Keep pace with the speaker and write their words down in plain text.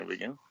we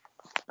go.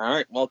 All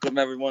right, welcome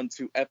everyone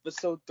to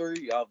episode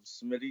 3 of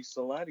Smitty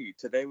Salati.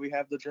 Today we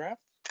have the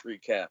draft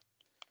recap.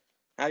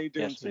 How you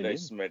doing today,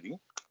 Smitty?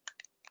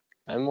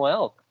 I'm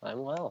well.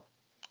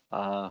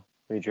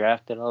 We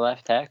drafted a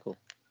left tackle.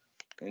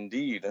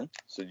 Indeed.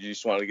 So you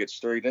just want to get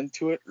straight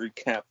into it,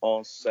 recap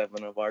all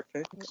 7 of our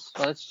picks?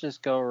 Let's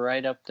just go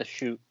right up the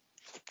chute.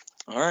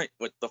 All right,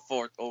 with the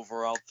 4th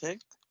overall pick,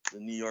 the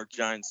New York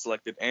Giants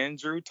selected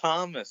Andrew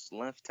Thomas,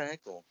 left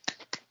tackle.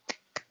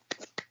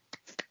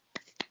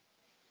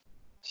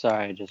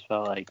 Sorry, I just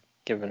felt like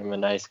giving him a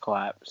nice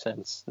clap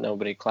since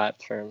nobody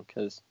clapped for him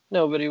because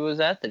nobody was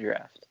at the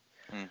draft.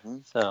 Mm-hmm.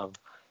 So,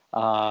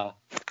 I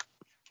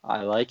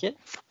like it.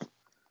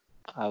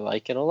 I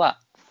like it a lot.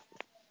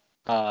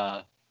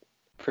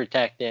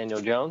 Protect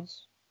Daniel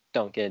Jones.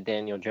 Don't get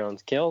Daniel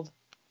Jones killed.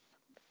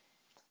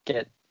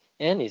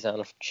 And he's on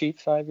a cheap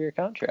 5-year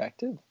contract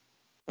too.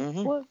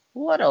 Mm-hmm.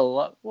 What a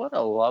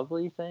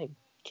lovely thing.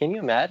 Can you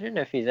imagine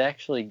if he's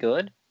actually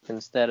good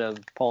instead of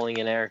pulling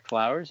in Eric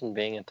Flowers and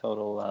being a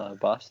total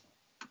bust?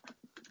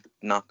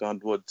 Knock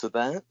on wood to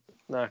that.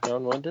 Knock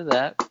on wood to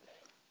that.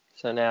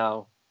 So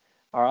now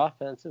our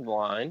offensive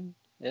line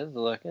is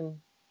looking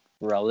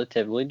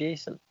relatively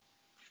decent.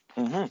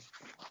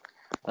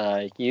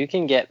 Mm-hmm. You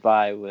can get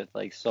by with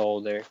like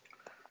Solder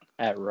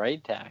at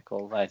right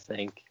tackle, I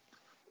think.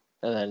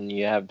 And then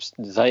you have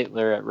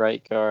Zeitler at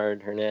right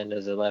guard,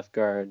 Hernandez at left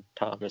guard,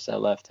 Thomas at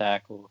left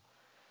tackle.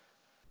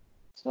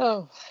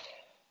 So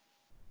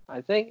I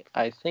think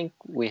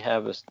we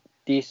have a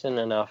decent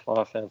enough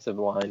offensive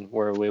line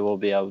where we will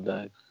be able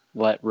to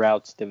let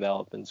routes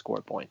develop and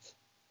score points.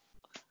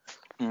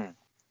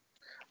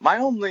 My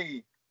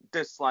only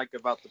dislike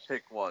about the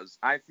pick was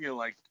I feel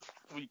like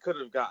we could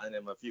have gotten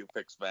him a few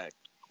picks back.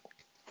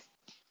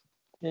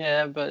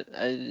 Yeah, but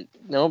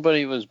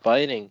nobody was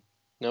biting.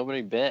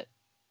 Nobody bit.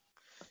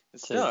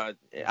 Still,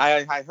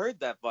 I heard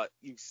that, but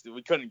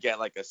we couldn't get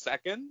like a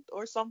second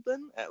or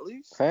something at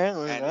least.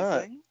 Apparently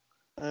anything.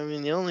 Not. I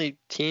mean, the only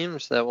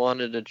teams that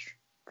wanted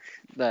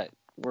that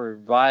were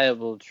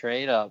viable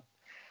trade up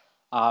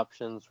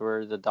options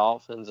were the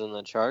Dolphins and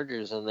the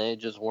Chargers, and they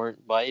just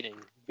weren't biting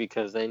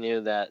because they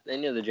knew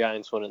the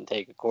Giants wouldn't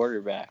take a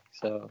quarterback,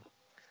 so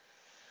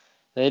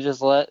they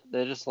just let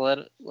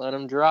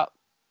them drop.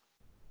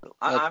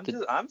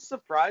 I'm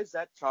surprised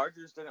that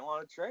Chargers didn't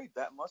want to trade.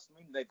 That must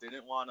mean they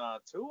didn't want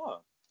Tua.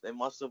 They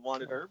must have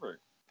wanted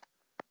Herbert.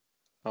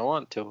 I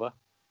want Tua.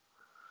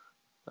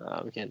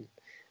 I'm kidding.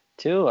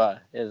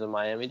 Tua is a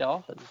Miami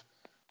Dolphin.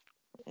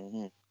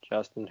 Mm-hmm.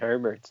 Justin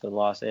Herbert's a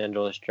Los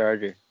Angeles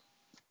Charger.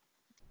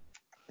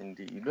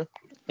 Indeed.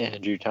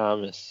 Andrew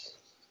Thomas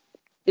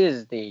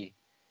is the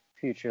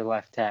future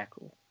left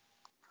tackle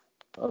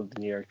of the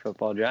New York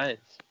Football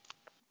Giants.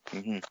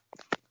 Mm-hmm.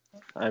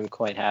 I'm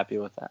quite happy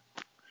with that.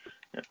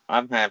 Yeah,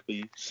 I'm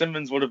happy.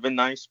 Simmons would have been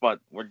nice, but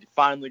we're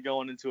finally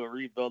going into a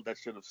rebuild that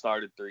should have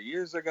started 3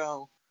 years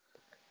ago.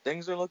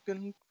 Things are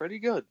looking pretty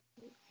good.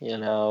 You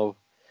know,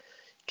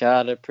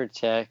 gotta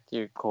protect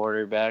your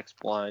quarterback's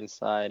blind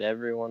side.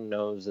 Everyone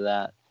knows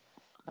that.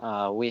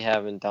 We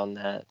haven't done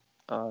that.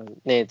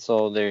 Nate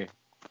Solder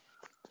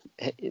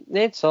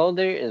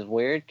is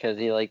weird because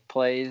he like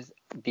plays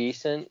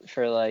decent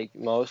for like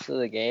most of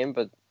the game,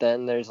 but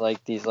then there's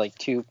like these like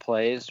 2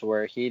 plays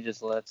where he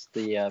just lets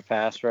the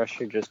pass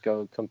rusher just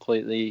go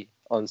completely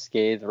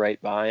unscathed right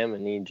by him,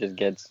 and he just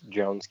gets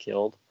Jones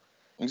killed.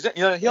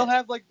 Exactly. Yeah, he'll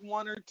have like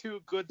 1 or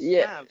 2 good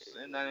snaps,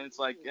 and then it's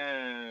like,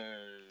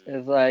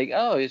 It's like,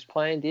 oh, he's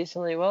playing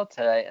decently well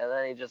today, and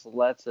then he just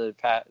lets I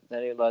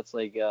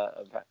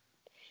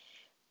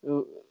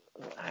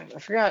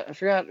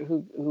forgot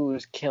who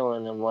was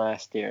killing him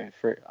last year. I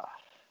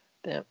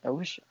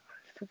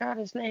forgot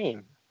his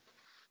name.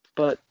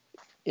 But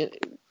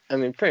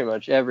pretty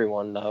much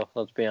everyone though.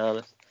 Let's be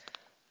honest.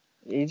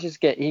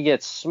 He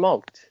gets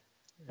smoked,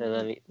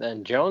 and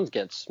then Jones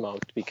gets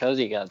smoked because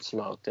he got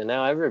smoked, and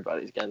now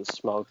everybody's getting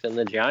smoked, and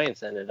the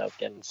Giants ended up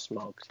getting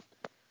smoked.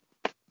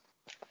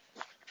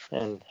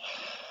 And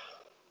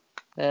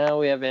now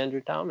we have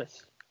Andrew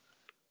Thomas.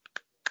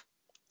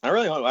 I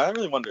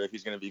really wonder if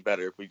he's going to be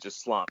better if we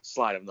just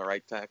slide him the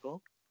right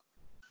tackle.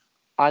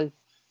 I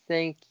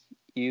think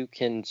you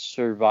can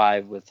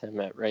survive with him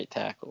at right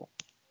tackle.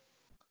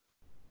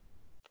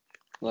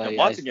 Like,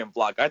 watching him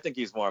block, I think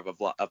he's more of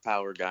a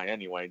power guy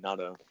anyway,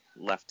 not a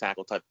left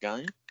tackle type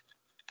guy.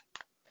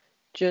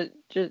 Just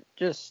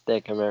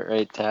stick him at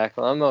right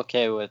tackle. I'm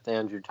okay with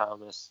Andrew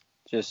Thomas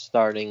just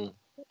starting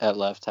at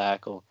left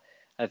tackle.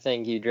 I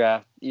think you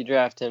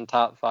draft him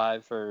top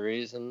 5 for a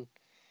reason.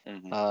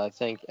 Mm-hmm. I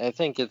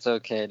think it's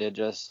okay to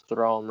just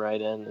throw him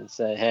right in and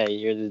say, hey,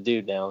 you're the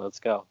dude now, let's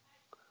go.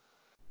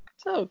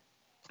 So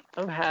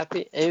I'm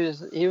happy.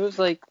 He was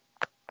like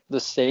the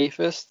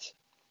safest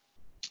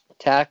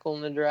tackle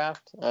in the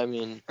draft. I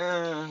mean,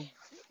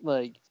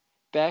 like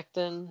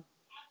Becton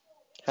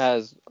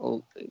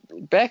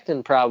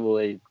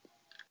probably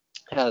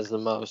has the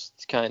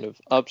most kind of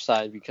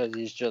upside because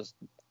he's just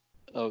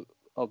a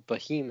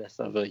behemoth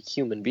of a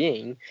human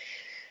being.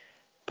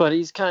 But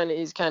he's kind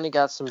of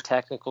got some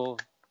technical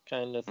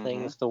kind of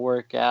things to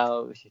work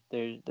out.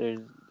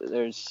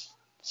 There's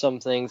some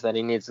things that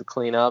he needs to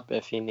clean up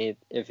if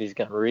he's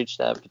going to reach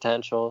that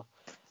potential.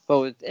 But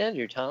with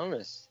Andrew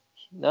Thomas,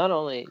 not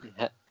only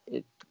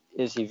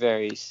is he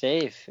very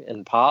safe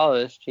and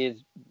polished,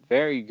 he's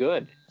very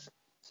good.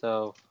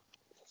 So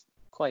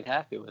quite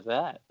happy with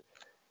that.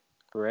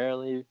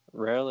 Rarely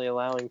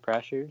allowing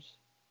pressures,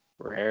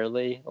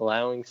 rarely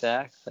allowing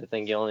sacks. I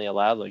think he only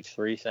allowed like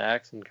 3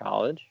 sacks in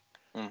college.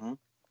 Mm-hmm.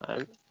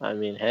 I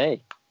mean,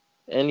 hey,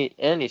 and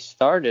he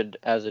started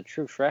as a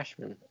true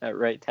freshman at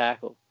right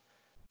tackle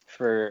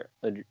for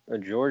a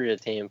Georgia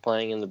team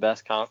playing in the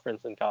best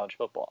conference in college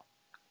football.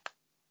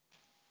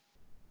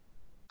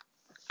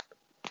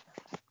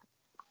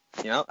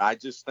 I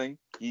just think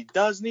he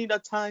does need a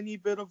tiny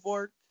bit of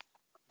work,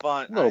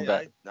 but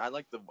I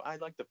like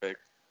the pick.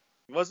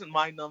 He wasn't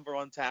my number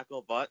 1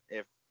 tackle, but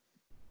if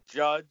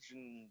Judge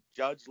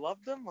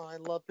loved him, I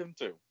love him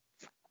too.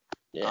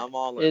 Yeah, I'm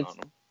all in on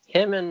him.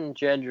 Him and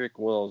Jedrick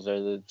Wills are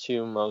the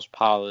 2 most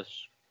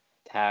polished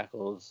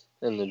tackles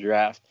in the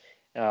draft.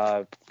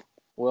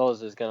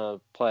 Wills is going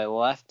to play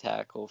left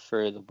tackle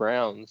for the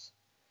Browns.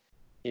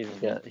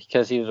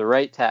 Because he was a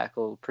right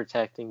tackle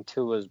protecting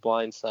Tua's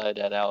blind side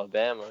at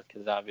Alabama,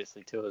 because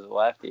obviously Tua's a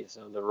lefty,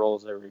 so the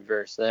roles are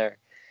reversed there.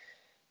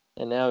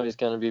 And now he's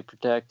going to be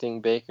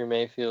protecting Baker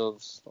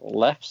Mayfield's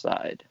left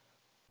side.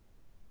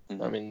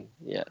 Mm-hmm. I mean,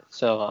 yeah,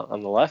 so on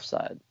the left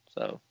side.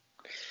 So,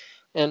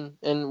 and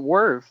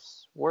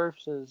Wirfs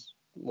is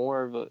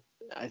more of a.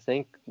 I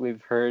think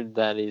we've heard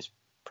that he's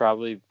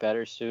probably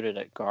better suited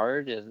at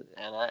guard, and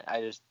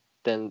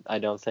I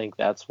don't think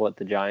that's what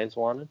the Giants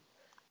wanted.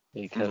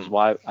 Because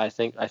why? I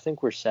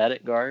think we're set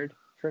at guard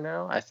for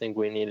now. I think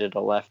we needed a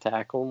left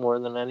tackle more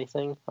than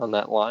anything on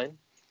that line.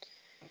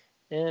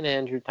 And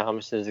Andrew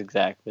Thomas is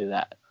exactly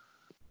that.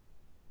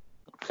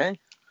 Okay.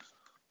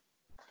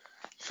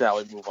 Shall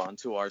we move on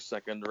to our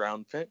second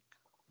round pick?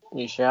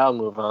 We shall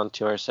move on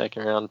to our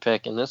second round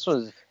pick. And this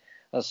was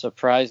a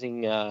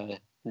surprising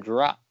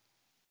drop.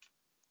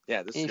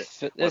 Yeah,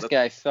 this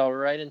guy fell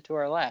right into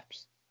our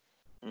laps.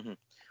 Mm-hmm.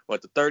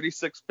 With the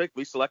 36th pick,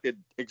 we selected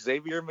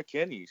Xavier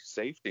McKinney,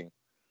 safety.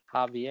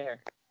 Javier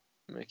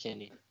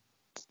McKinney.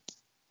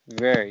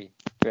 Very,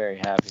 very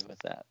happy with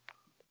that.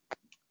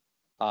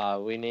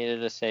 We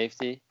needed a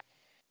safety.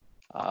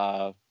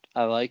 I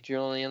like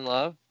Julian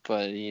Love,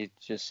 but he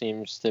just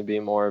seems to be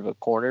more of a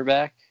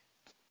cornerback.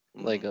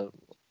 More of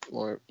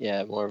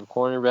a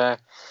cornerback.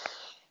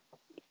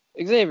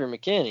 Xavier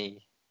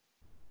McKinney,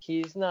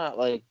 he's not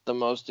like the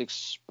most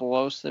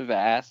explosive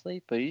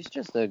athlete, but he's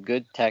just a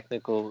good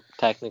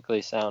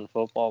technically sound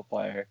football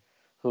player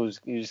who's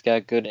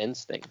got good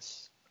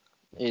instincts.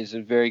 He's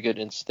a very good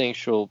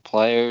instinctual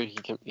player.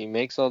 He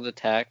makes all the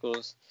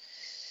tackles.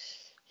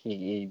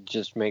 He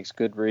just makes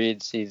good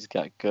reads. He's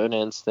got good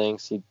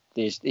instincts.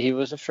 He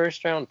was a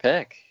first round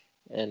pick,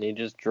 and he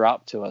just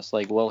dropped to us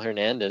like Will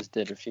Hernandez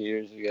did a few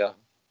years ago.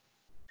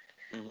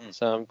 Mm-hmm.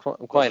 So I'm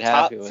quite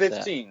happy with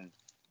 15. That.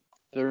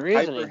 The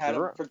reason Piper had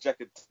him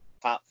projected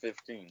top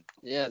 15.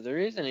 Yeah, the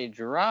reason he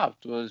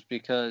dropped was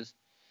because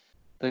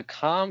the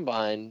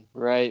combine,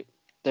 right?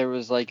 There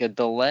was like a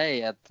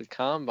delay at the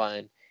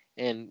combine,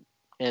 and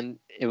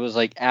it was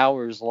like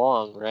hours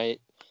long,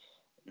 right?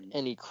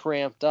 And he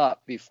cramped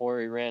up before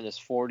he ran his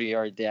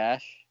 40-yard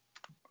dash,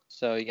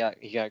 so he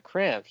got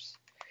cramps,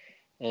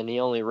 and he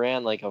only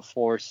ran like a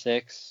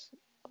 4.6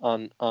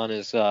 on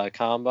his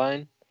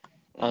combine,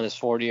 on his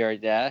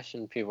 40-yard dash,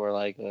 and people were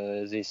like,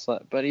 "Is he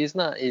slept?" But he's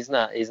not a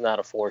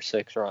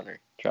 4.6 runner.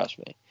 Trust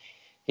me,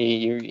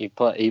 he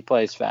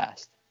plays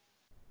fast.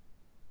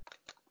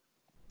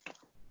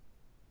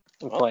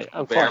 I'm quite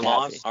happy.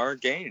 Loss, our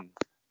gain.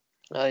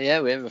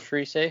 Yeah, we have a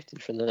free safety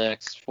for the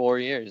next 4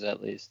 years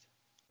at least.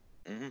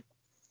 Mm-hmm.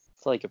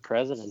 It's like a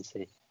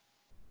presidency.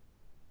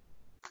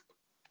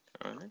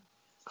 All right.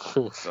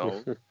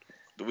 So,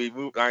 do we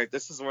move? All right,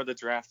 this is where the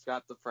draft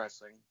got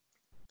depressing.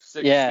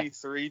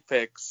 63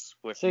 picks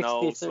with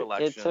no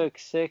selection. It took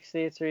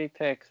 63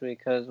 picks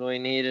because we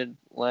needed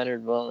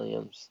Leonard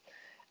Williams.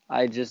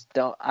 I just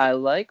don't. I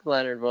like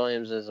Leonard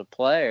Williams as a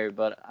player,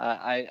 but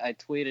I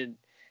tweeted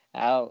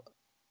out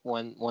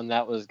when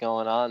that was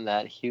going on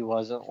that he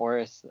wasn't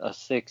worth a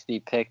 60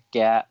 pick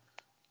gap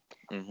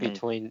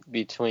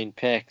between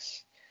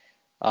picks.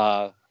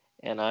 And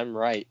I'm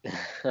right.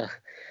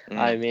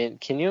 I mean,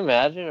 can you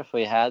imagine if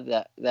we had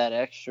that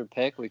extra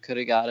pick? We could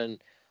have gotten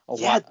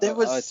there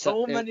was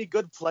so many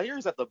good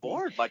players at the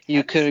board. Like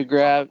you could have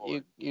grabbed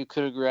you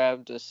could have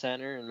grabbed a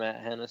center in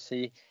Matt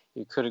Hennessy.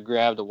 You could have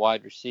grabbed a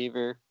wide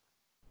receiver.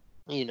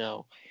 You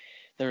know,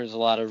 there was a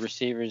lot of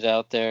receivers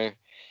out there.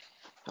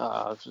 It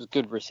was a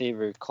good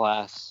receiver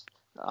class.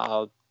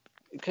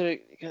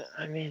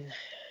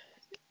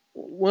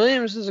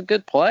 Williams is a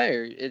good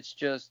player. It's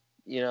just,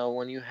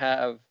 when you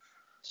have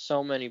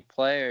so many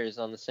players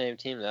on the same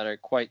team that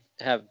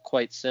have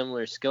quite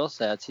similar skill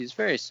sets, he's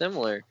very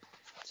similar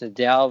to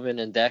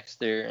Dalvin and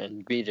Dexter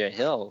and BJ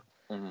Hill.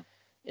 Mm-hmm.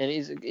 And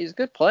he's a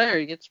good player.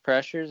 He gets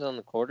pressures on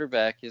the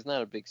quarterback. He's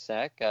not a big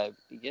sack guy.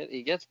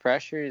 He gets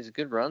pressure. He's a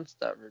good run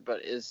stopper.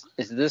 But is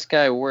this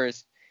guy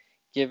worth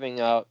giving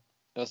up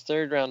a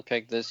 3rd-round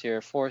pick this year,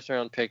 a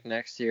 4th-round pick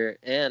next year,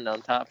 and on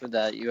top of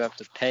that, you have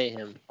to pay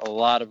him a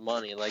lot of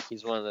money, like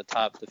he's one of the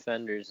top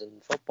defenders in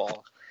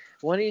football.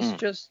 When he's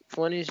just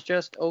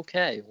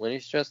okay, when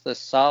he's just a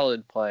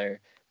solid player,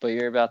 but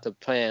you're about to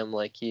play him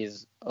like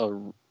he's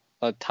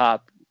a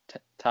top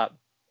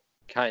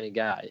kind of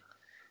guy.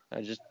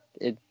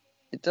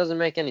 It doesn't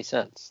make any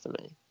sense to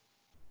me.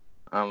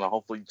 I don't know.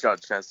 Hopefully,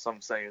 Judge has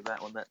some say in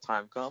that when that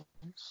time comes.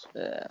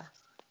 Yeah.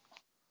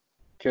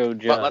 Joe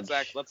Judge.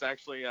 But let's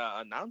actually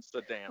announce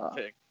the damn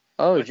pick.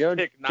 Joe.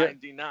 Pick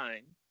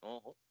 99.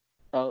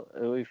 Oh,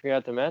 we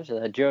forgot to mention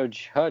that Joe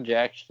Judge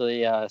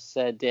actually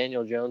said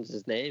Daniel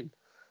Jones' name.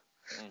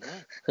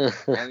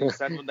 Mm-hmm. And he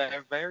said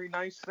they're very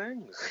nice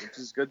things, which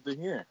is good to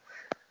hear.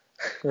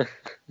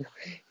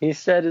 He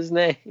said his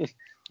name.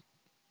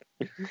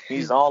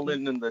 He's all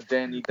in the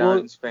Danny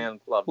Dimes fan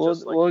club.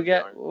 We'll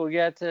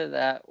get to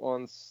that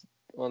once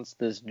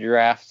this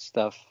draft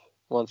stuff.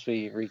 Once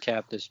we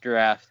recap this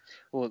draft,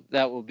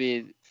 that will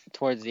be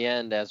towards the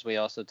end as we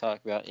also talk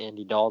about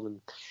Andy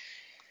Dalton.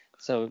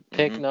 So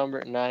pick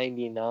number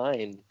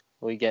 99,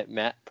 we get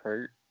Matt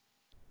Peart.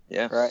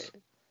 Yes. Right.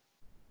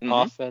 Mm-hmm.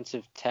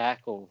 Offensive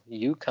tackle,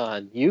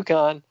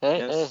 UConn.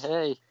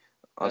 Hey.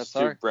 Us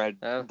two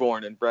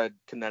born and bred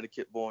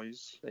Connecticut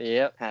boys.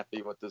 Yep.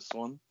 Happy with this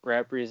one.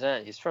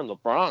 Represent. He's from the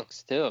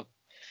Bronx, too,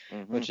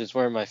 which is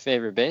where my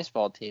favorite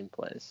baseball team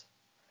plays.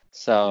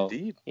 So,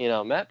 Indeed.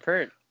 Matt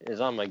Peart is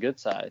on my good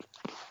side.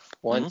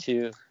 Went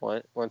to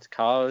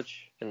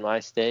college in my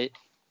state,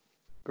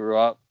 grew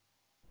up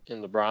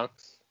in the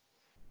Bronx,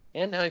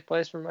 and now he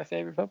plays for my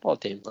favorite football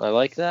team. I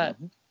like that.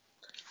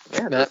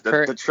 Yeah, Matt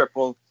Peart. The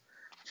triple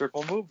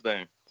move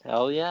there.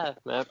 Hell yeah,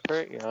 Matt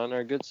Peart, you're on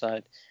our good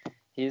side.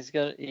 He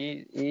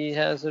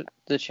has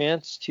the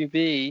chance to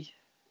be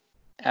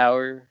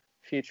our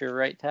future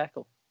right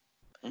tackle.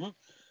 Mm-hmm.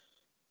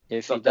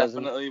 If so he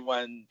doesn't, definitely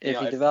when if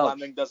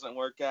Fleming doesn't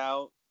work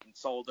out and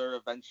Solder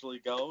eventually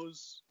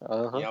goes,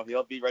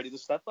 he'll be ready to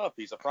step up.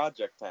 He's a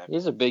project tackle.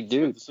 He's a big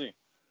dude. It's good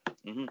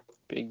to see.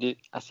 Big dude.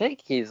 I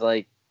think he's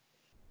like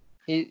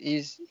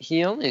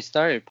he only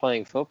started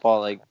playing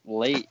football like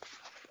late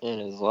in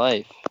his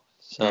life,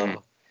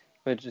 so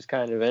which is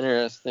kind of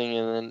interesting.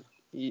 And then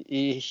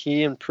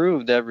he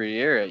improved every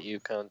year at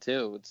UConn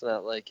too. It's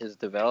not like his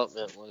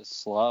development was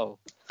slow.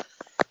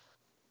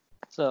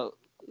 So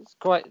it's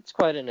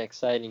quite an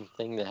exciting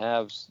thing to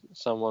have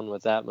someone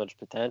with that much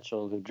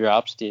potential who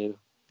drops to you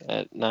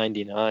at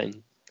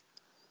 99.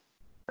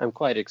 I'm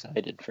quite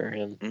excited for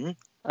him.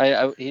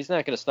 Mm-hmm. He's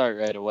not going to start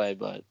right away,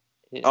 but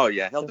he'll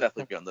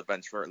definitely be on the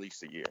bench for at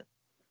least a year.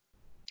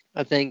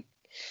 I think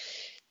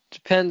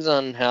depends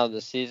on how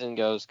the season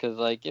goes, because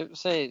if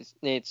say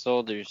Nate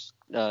Solder's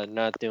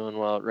not doing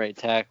well at right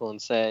tackle,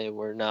 and say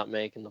we're not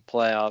making the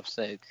playoffs,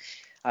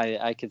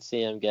 I could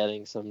see him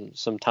getting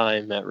some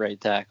time at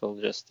right tackle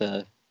just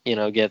to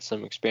get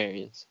some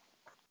experience.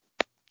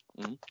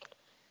 Mm-hmm.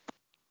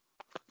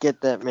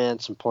 Get that man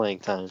some playing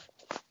time.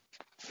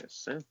 Yes,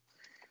 sir.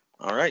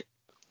 All right.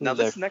 Now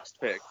this next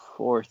pick.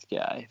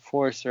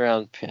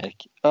 4th-round pick.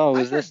 Oh,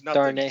 is this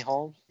Darnay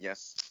Holmes?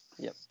 Yes.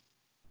 Yep.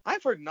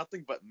 I've heard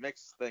nothing but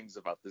mixed things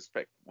about this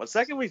pick. The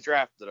second we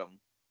drafted him,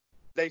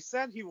 they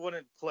said he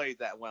wouldn't play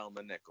that well in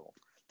the nickel.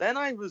 Then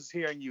I was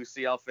hearing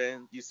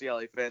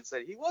UCLA fans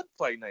say he would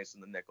play nice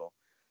in the nickel.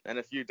 And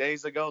a few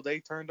days ago, they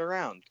turned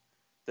around.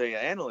 The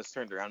analysts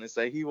turned around and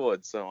say he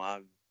would. So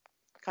I'm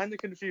kind of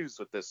confused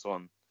with this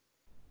one.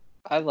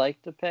 I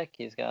like the pick.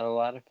 He's got a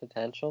lot of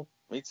potential.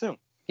 Me too.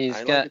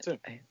 Like it too.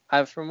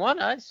 From what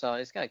I saw,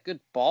 he's got good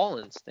ball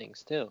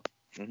instincts too.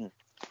 Mm-hmm.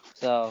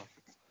 So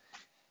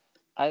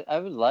I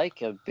would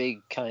like a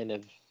big kind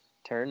of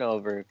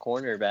turnover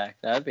cornerback.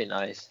 That'd be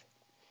nice.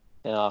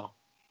 I've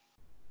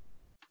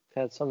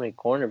had so many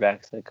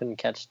cornerbacks that couldn't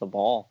catch the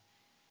ball.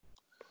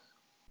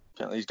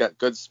 Apparently he's got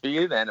good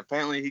speed, and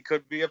apparently he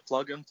could be a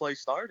plug-and-play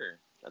starter.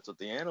 That's what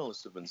the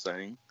analysts have been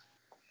saying.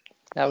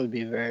 That would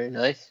be very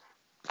nice.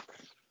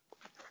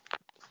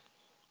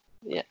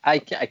 Yeah, I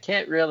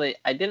can't really.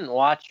 I didn't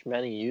watch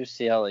many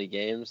UCLA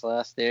games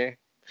last year.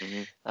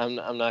 Mm-hmm.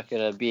 I'm not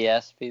gonna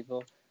BS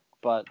people,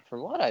 but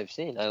from what I've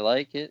seen, I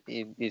like it.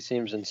 He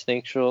seems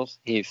instinctual.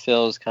 He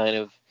fills kind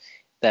of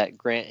that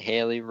Grant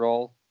Haley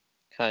role,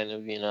 kind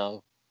of you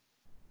know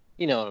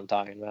what I'm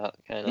talking about,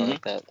 kind of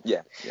like that.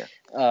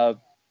 Yeah.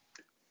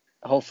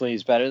 Hopefully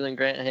he's better than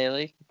Grant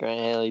Haley. Grant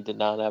Haley did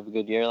not have a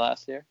good year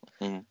last year.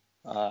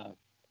 Mm-hmm.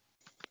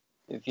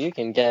 If you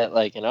can get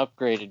an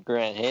upgraded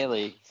Grant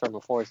Haley from a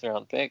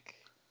 4th-round pick,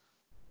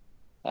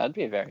 that'd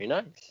be very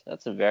nice.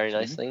 That's a very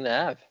nice thing to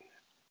have.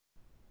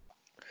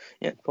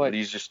 Yeah, but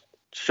he's just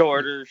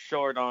short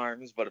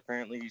arms, but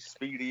apparently he's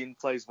speedy and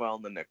plays well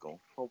in the nickel.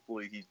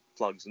 Hopefully he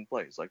plugs and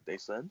plays, like they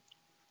said.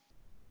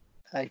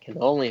 I can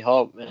only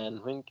hope,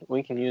 man.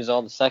 We can use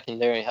all the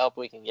secondary help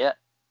we can get.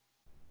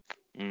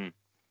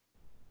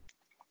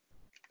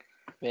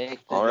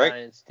 Make the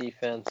Giants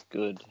defense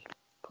good.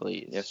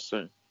 please. Yes,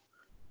 sir.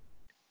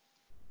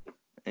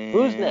 And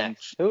Who's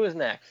next? Who is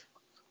next?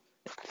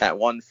 At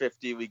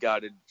 150, we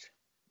got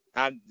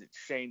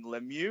Shane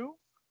Lemieux,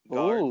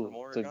 guard from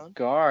Oregon. The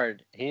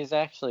guard. He's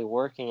actually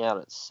working out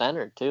at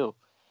center, too.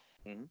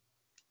 Mm-hmm.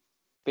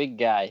 Big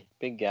guy.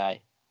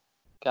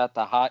 Got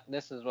the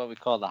this is what we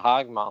call the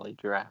Hog Molly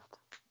draft.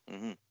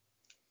 Mm-hmm.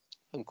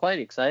 I'm quite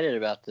excited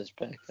about this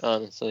pick,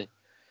 honestly.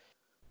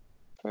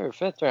 For a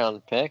 5th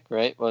round pick,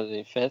 right? Was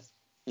he 5th?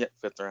 Yeah,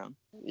 5th round.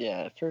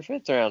 Yeah, for a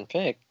 5th round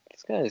pick,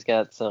 this guy's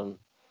got some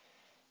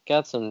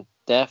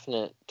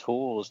definite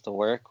tools to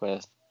work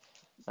with.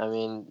 I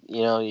mean,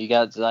 you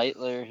got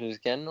Zeitler, who's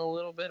getting a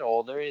little bit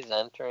older. He's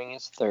entering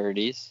his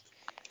 30s.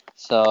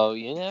 So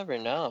you never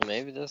know.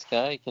 Maybe this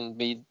guy can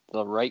be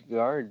the right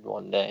guard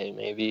one day.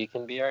 Maybe he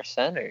can be our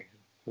center.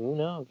 Who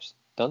knows?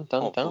 Dun,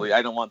 dun, Hopefully, dun.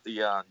 I don't want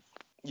the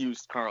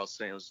used Carl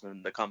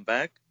Samson to come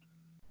back.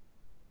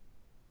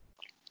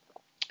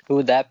 Who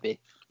would that be?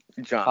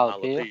 John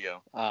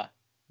Halapio.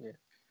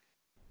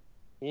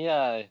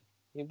 Yeah.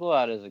 He blew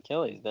out his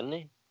Achilles, didn't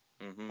he?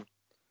 Mm-hmm.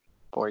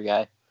 Poor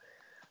guy.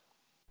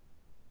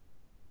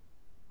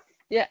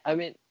 Yeah, I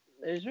mean,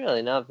 there's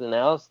really nothing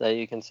else that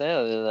you can say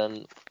other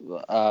than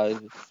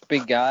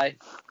big guy,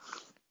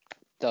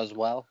 does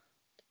well.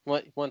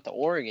 Went to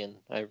Oregon,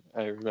 I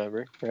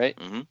remember, right?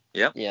 Mm-hmm.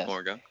 Yep, yes.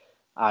 Oregon.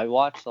 I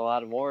watched a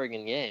lot of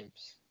Oregon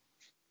games,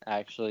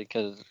 actually,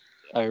 because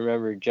I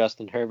remember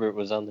Justin Herbert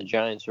was on the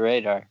Giants'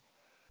 radar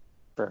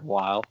for a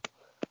while.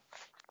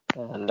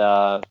 And,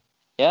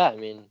 yeah, I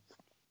mean,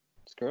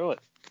 screw it.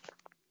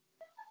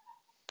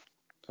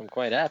 I'm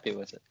quite happy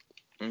with it.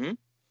 Mm-hmm.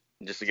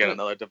 Just to get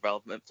another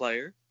development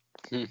player.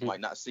 Might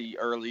not see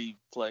early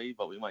play,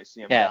 but we might see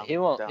him. Yeah, he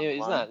won't.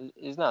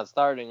 He's not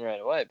starting right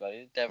away, but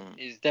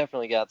he's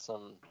definitely got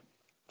some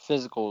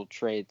physical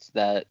traits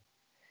that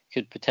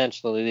could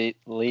potentially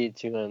lead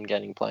to him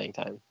getting playing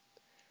time.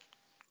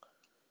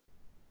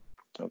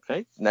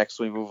 Okay. Next,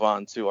 we move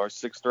on to our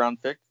 6th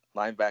round pick,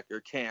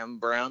 linebacker Cam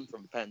Brown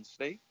from Penn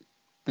State.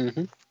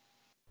 Mm-hmm.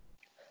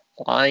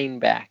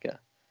 Linebacker.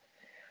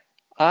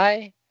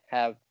 I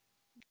have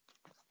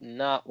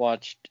not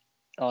watched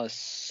a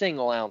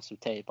single ounce of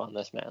tape on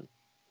this man.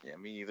 Yeah,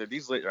 me either.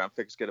 These late round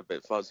picks get a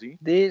bit fuzzy.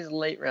 These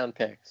late round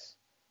picks.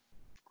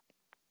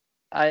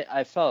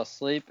 I fell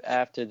asleep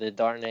after the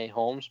Darnay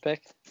Holmes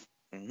pick.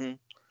 Mm-hmm.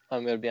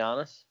 I'm going to be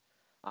honest.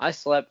 I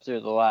slept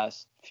through the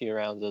last few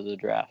rounds of the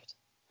draft.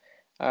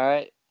 All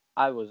right?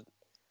 I was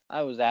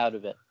out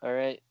of it, all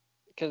right?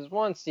 Because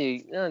once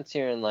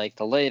you're in like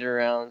the later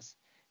rounds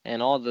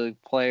and all the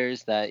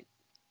players that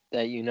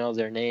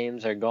their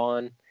names are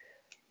gone,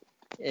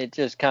 it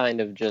just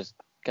kind of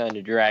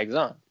drags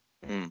on.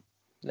 Mm.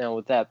 Now,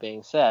 with that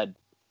being said,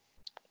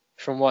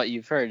 from what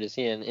you've heard, is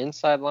he an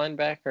inside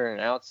linebacker or an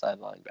outside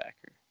linebacker?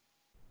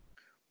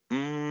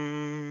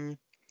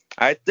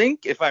 I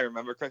think, if I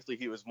remember correctly,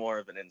 he was more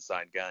of an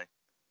inside guy.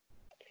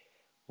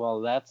 Well,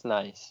 that's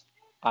nice.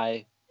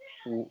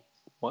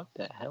 What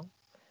the hell?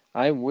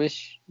 I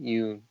wish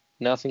you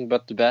nothing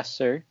but the best,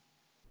 sir.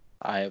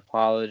 I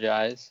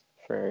apologize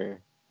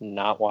for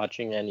not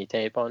watching any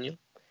tape on you.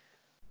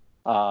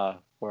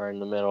 We're in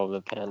the middle of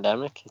a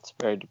pandemic. It's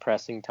a very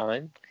depressing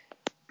time.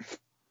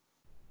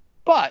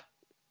 But,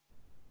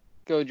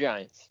 go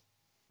Giants.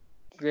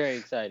 Very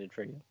excited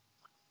for you.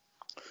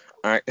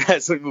 All right,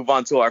 as we move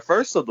on to our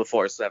first of the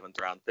 4 7th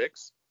round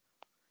picks,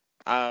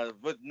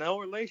 with no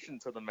relation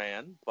to the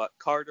man, but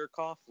Carter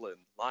Coughlin,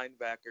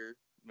 linebacker,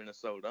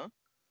 Minnesota.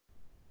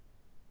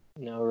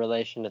 No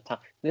relation to Tom.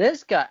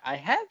 This guy, I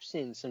have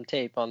seen some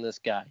tape on this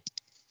guy.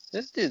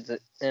 This dude's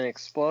an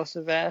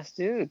explosive ass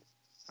dude.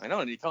 I know,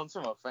 and he comes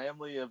from a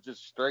family of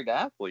just straight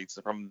athletes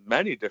from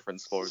many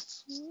different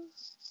sports.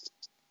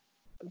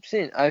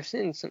 I've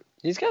seen some.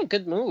 He's got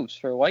good moves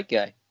for a white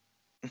guy.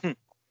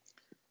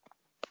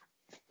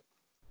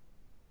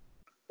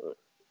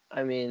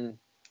 I mean,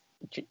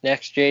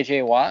 next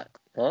J.J. Watt,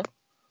 huh?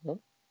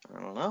 I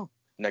don't know.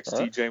 Next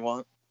T.J.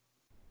 Watt.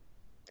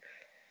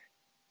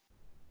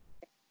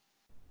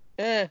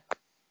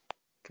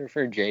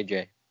 Prefer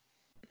J.J.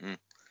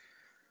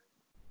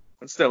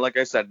 But still, like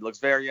I said, looks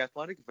very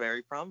athletic,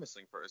 very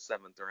promising for a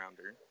 7th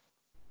rounder.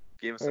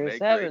 Gave us for a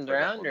 7th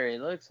rounder, he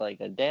looks like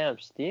a damn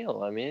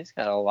steal. I mean, he's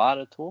got a lot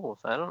of tools.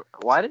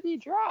 Why did he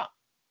drop?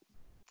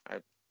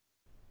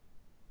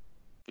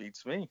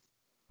 Beats me.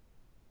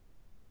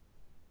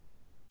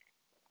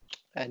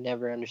 I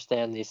never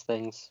understand these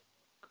things.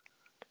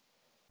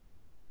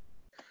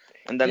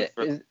 And then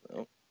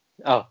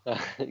go.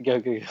 I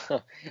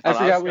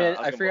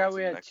forgot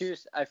we had 2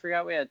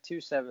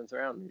 7th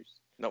rounders.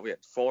 No, we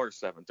had 4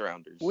 7th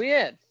rounders. We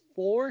had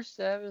 4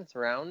 7th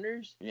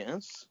rounders?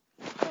 Yes.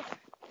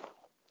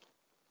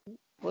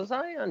 Was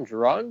I on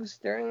drugs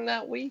during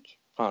that week?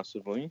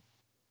 Possibly.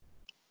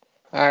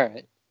 All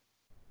right.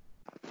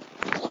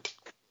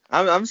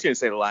 I'm just going to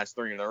say the last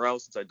 3 in a row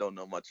since I don't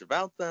know much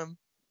about them.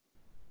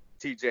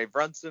 T.J.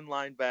 Brunson,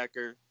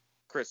 linebacker.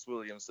 Chris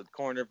Williamson,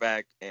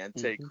 cornerback. And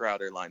Tay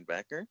Crowder,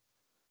 linebacker.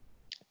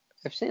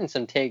 I've seen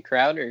some Tay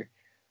Crowder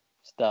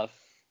stuff.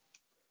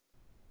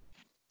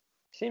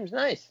 Seems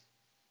nice.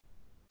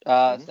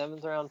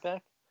 7th round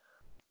pick.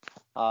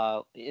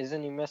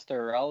 Isn't he Mr.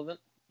 Irrelevant?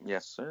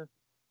 Yes, sir.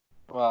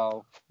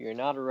 Well, you're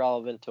not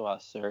irrelevant to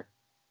us, sir.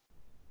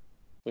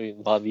 We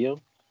love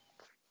you.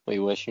 We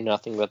wish you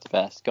nothing but the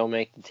best. Go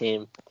make the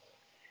team.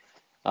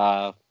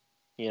 Don't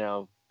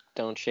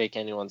shake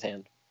anyone's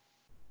hand.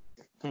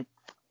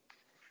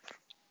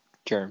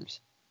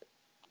 Germs.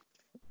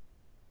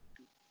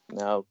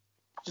 Now,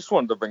 just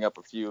wanted to bring up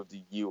a few of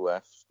the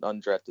UF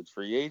undrafted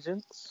free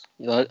agents.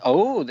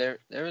 Oh, there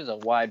was a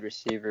wide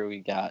receiver we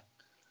got.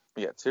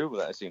 Yeah, two,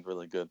 but that seemed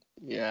really good.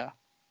 Yeah.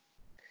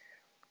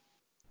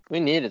 We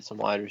needed some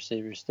wide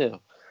receivers too.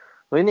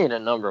 We need a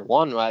number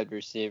 1 wide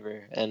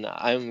receiver, and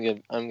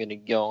I'm gonna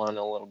go on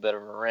a little bit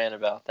of a rant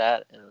about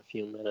that in a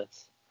few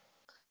minutes.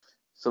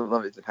 So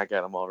let me think. I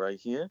got them all right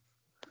here.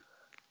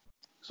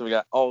 So we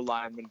got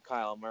O-lineman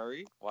Kyle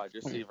Murray, wide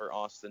receiver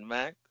Austin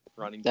Mack,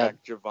 running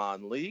back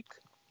Javon Leake,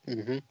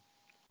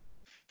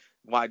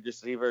 wide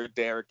receiver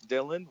Derek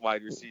Dillon,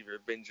 wide receiver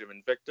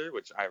Benjamin Victor,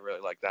 which I really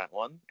like that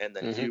one, and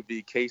then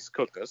QB Case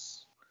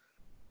Cookus.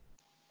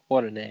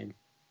 What a name.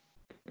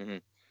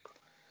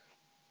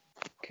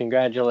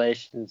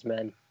 Congratulations,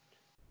 men.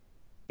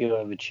 You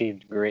have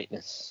achieved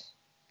greatness.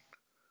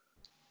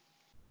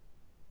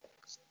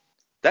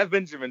 That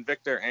Benjamin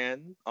Victor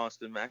and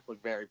Austin Mack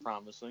look very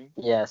promising.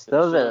 Yes,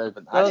 those are.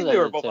 I think they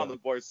were both on the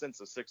board since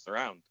the 6th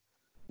round.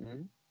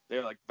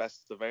 They're like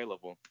best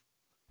available.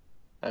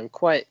 I'm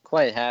quite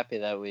happy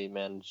that we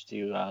managed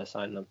to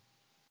sign them.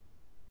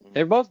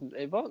 They both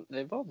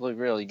look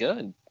really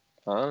good,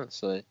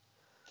 honestly.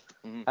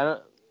 I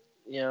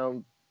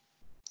don't,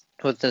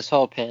 with this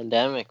whole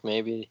pandemic,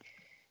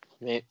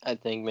 I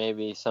think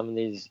maybe some of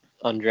these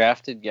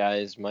undrafted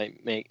guys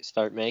might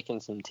start making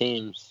some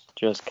teams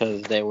just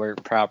because they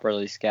weren't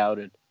properly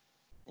scouted.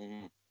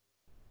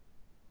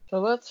 So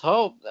let's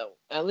hope that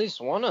at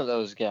least one of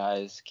those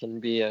guys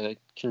can be a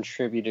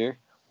contributor.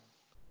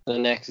 The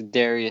next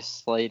Darius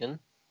Slayton.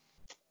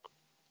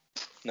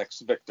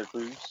 Next Victor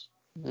Cruz.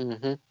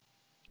 He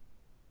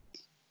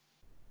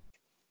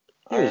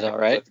was all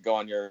right. Let's go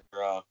on your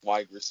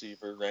wide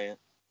receiver rant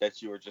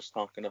that you were just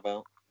talking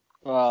about.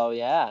 Well,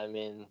 yeah, I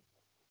mean,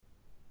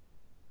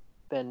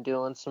 been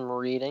doing some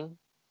reading.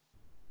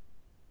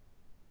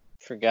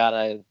 Forgot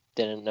I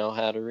didn't know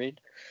how to read.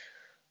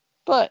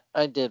 But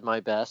I did my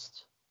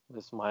best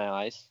with my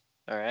eyes.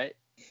 All right.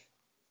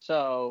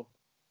 So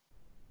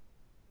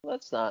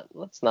let's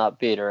not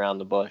beat around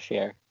the bush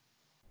here.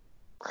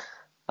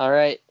 All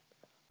right.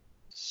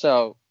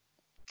 So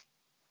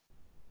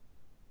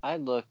I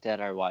looked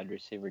at our wide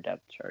receiver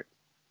depth chart.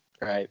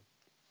 Right.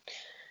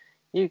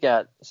 You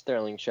got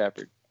Sterling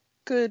Shepard.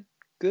 Good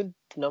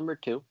number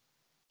 2.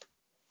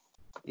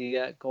 You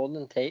got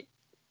Golden Tate.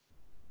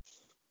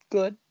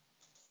 Good.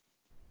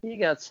 You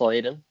got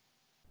Slayton.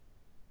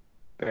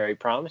 Very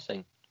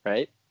promising,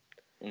 right?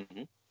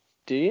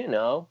 Do you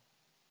know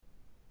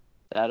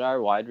that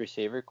our wide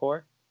receiver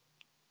core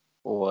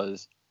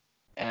was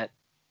at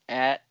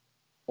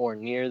or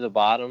near the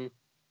bottom?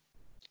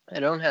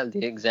 I don't have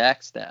the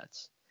exact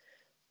stats,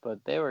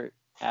 but they were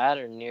at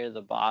or near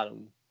the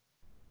bottom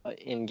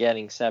in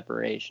getting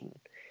separation.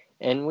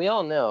 And we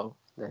all know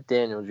that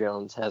Daniel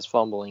Jones has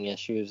fumbling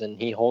issues, and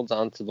he holds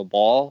on to the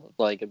ball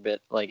like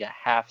a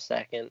half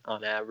second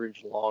on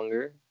average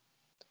longer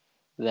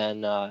than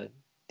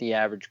the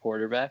average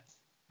quarterback,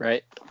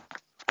 right?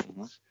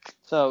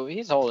 So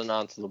he's holding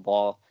on to the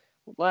ball.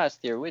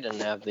 Last year, we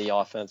didn't have the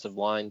offensive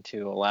line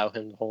to allow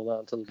him to hold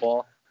on to the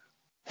ball.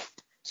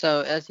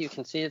 So as you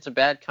can see, it's a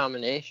bad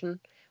combination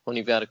when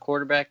you've got a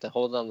quarterback that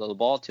holds on to the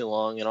ball too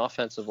long, an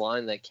offensive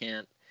line that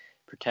can't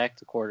protect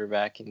the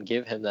quarterback and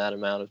give him that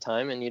amount of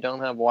time, and you don't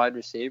have wide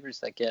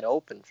receivers that get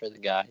open for the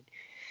guy.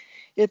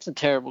 It's a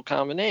terrible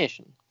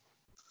combination.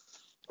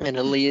 And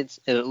it leads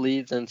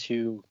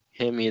into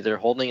him either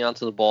holding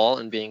onto the ball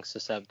and being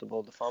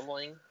susceptible to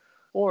fumbling,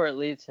 or it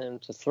leads him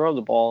to throw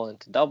the ball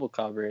into double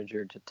coverage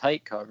or to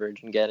tight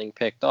coverage and getting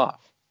picked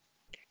off.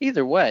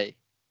 Either way,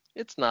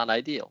 it's not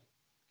ideal.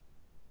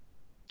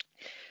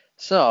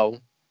 So,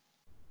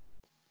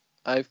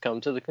 I've come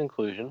to the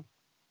conclusion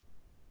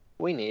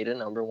we need a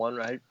number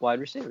 1 wide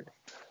receiver.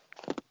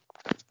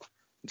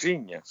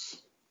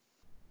 Genius.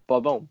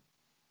 Boom.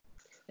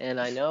 And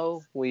I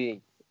know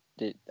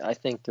I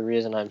think the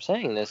reason I'm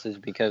saying this is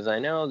because I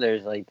know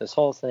there's like this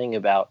whole thing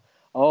about,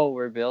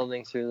 we're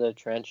building through the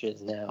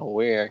trenches now.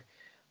 We're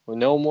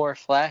no more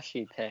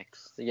flashy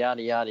picks,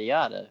 yada, yada,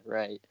 yada,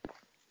 right?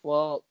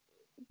 Well,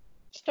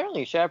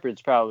 Sterling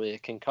Shepard's probably a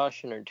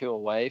concussion or 2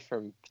 away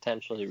from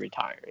potentially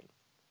retiring.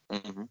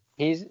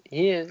 He's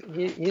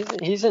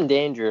in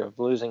danger of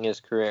losing his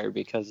career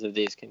because of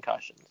these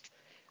concussions.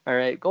 All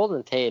right,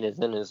 Golden Tate is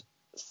in his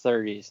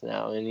 30s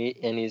now, and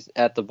he's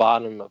at the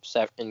bottom of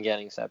in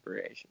getting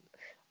separation.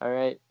 All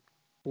right,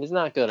 he's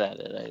not good at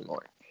it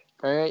anymore.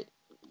 All right,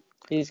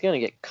 he's gonna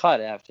get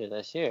cut after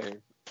this year,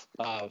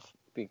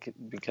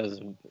 because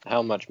of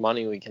how much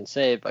money we can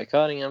save by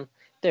cutting him.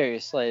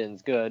 Darius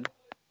Slayton's good.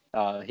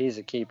 He's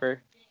a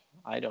keeper.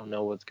 I don't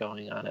know what's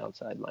going on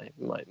outside my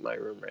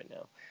room right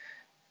now.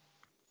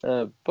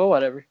 But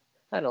whatever.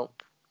 I don't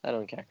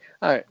care.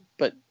 All right,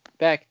 but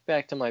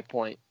back to my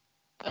point.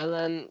 And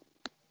then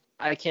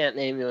I can't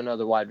name you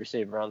another wide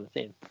receiver on the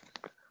team.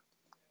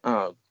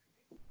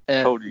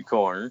 Cody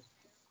Core.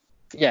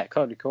 Yeah,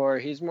 Cody Core.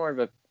 He's more of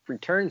a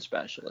return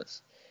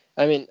specialist.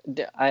 I mean,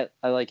 I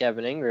like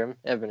Evan Ingram.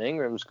 Evan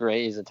Ingram's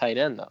great. He's a tight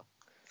end, though.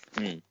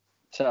 Mm.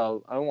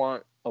 So I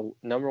want a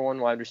number one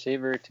wide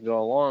receiver to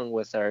go along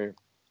with our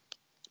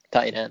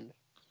tight end.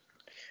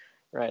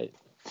 Right.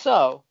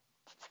 So,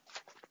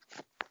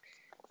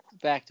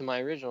 back to my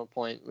original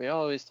point, we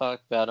always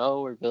talk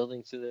about, we're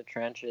building through the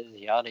trenches,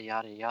 yada,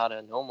 yada,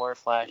 yada, no more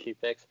flashy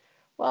picks.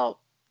 Well,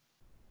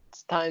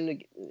 it's time to,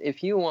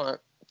 if you want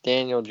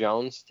Daniel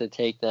Jones to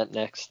take that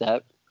next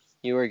step,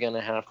 you are going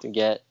to have to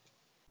get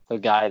a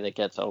guy that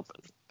gets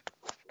open.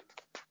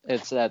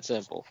 It's that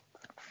simple.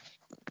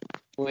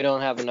 We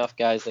don't have enough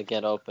guys that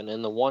get open.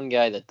 And the one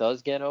guy that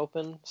does get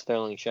open,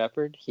 Sterling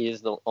Shepard, he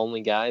is the only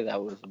guy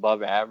that was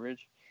above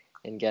average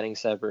in getting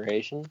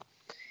separation.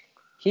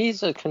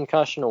 He's a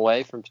concussion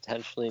away from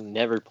potentially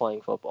never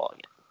playing football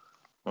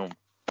again.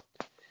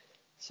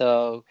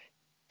 So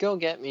go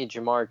get me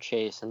Jamar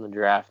Chase in the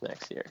draft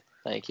next year.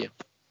 Thank you.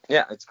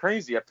 Yeah, it's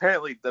crazy.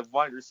 Apparently, the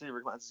wide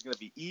receiver class is going to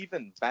be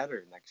even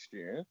better next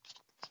year.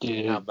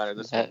 Dude, how better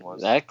this one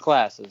was. That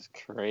class is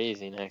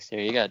crazy next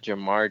year. You got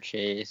Jamar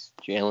Chase,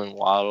 Jalen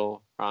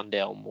Waddle,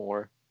 Rondale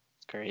Moore.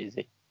 It's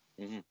crazy.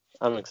 Mm-hmm.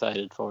 I'm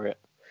excited for it.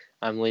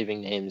 I'm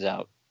leaving names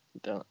out.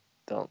 Don't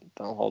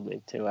hold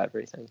me to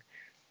everything.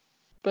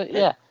 But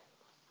yeah.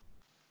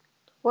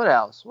 What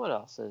else? What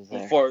else is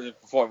there?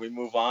 Before we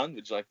move on,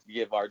 would you like to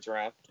give our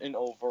draft an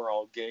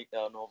overall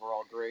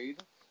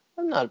grade?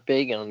 I'm not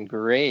big on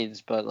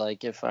grades, but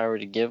like if I were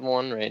to give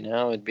one right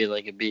now, it'd be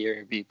like a B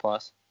or a B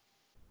plus.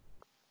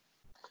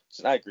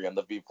 So I agree on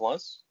the B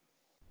plus.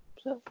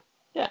 So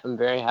yeah, I'm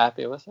very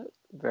happy with it.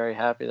 Very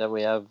happy that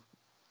we have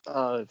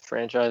a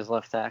franchise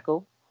left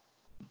tackle.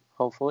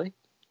 Hopefully,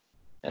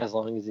 as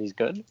long as he's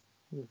good.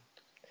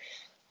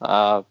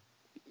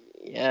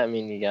 Yeah, I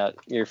mean, you got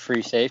your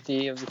free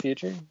safety of the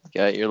future. You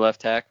got your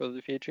left tackle of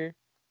the future.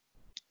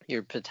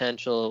 Your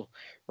potential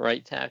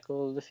right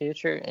tackle of the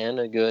future, and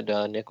a good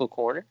nickel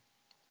corner.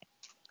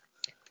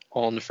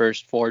 All in the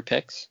first 4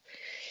 picks.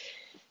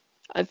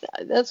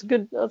 That's a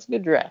good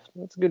draft.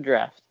 That's a good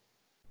draft.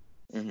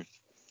 Mm-hmm.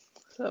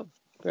 So,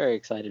 very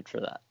excited for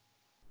that.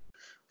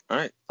 All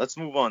right, let's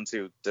move on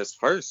to this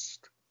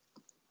first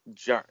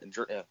draft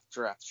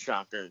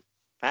shocker.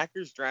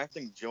 Packers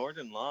drafting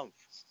Jordan Love.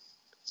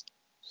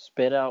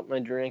 Spit out my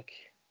drink.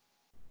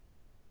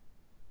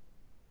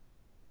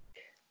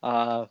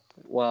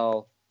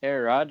 Well,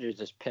 Aaron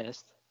Rodgers is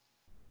pissed.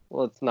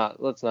 Let's not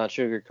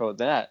sugarcoat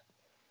that.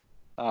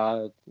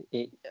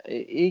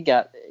 He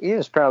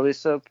was probably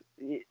so.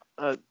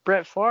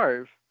 Brett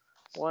Favre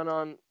went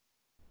on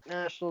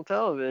national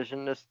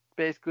television to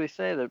basically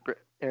say that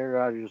Aaron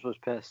Rodgers was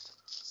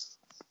pissed.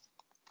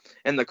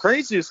 And the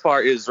craziest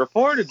part is,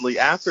 reportedly,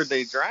 after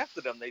they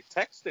drafted him, they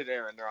texted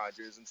Aaron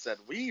Rodgers and said,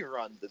 "We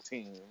run the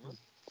team."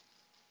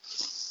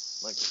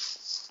 Like,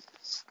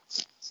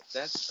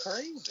 that's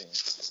crazy.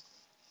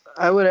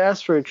 I would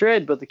ask for a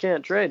trade, but they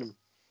can't trade him.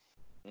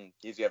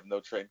 Does he have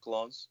no trade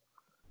clause?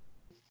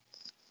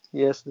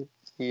 Yes,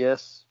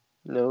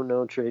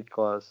 no trade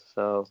clause.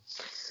 So,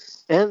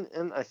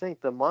 and I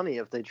think the money,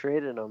 if they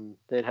traded him,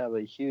 they'd have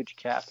a huge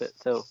cap hit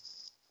too.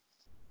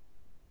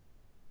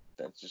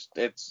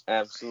 It's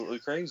absolutely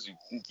crazy.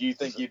 Do you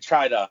think you'd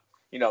try to,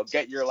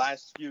 get your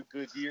last few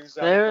good years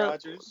out of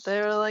Rodgers? They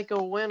were like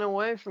a win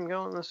away from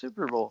going to the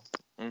Super Bowl.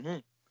 Mm-hmm.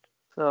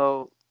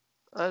 So,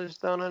 I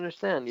just don't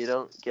understand. You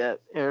don't get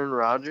Aaron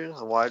Rodgers,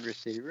 a wide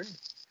receiver,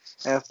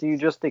 after you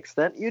just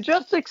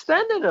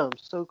extended him.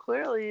 So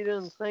clearly you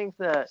didn't think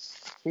that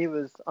he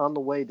was on the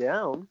way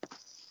down.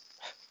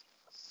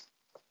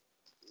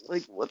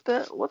 Like, what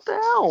the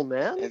hell,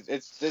 man?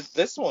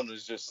 This one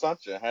was just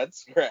such a head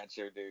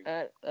scratcher, dude.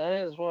 That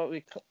is what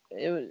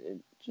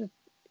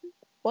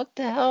what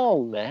the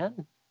hell,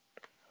 man?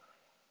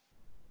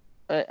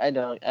 I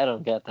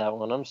don't get that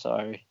one. I'm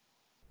sorry.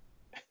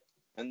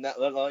 And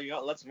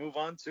let's move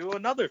on to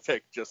another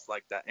pick just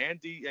like that.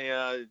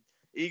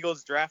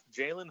 Eagles draft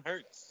Jalen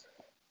Hurts.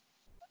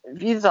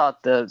 If you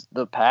thought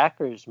the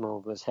Packers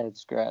move was head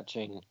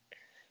scratching,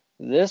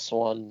 this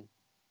one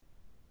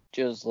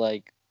just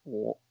like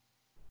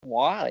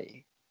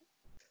why?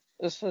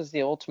 This was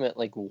the ultimate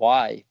like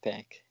why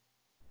pick.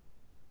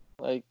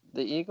 Like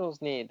the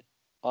Eagles need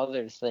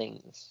other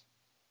things,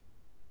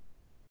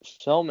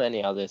 so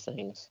many other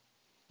things,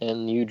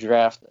 and you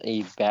draft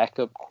a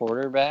backup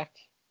quarterback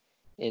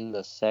in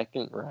the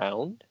 2nd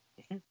round.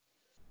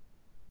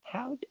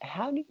 How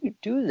do you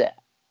do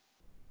that?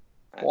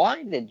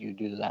 Why did you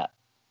do that?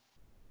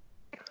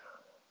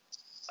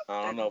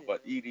 I don't know,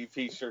 but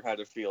EDP sure had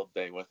a field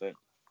day with it.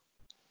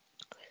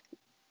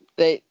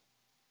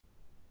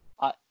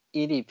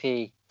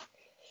 EDP,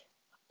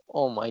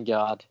 oh my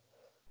God,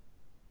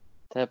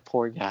 that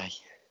poor guy.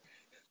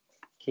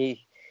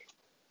 He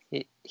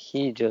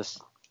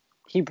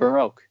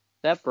broke.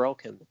 That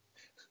broke him.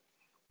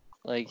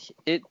 Like,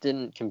 it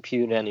didn't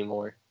compute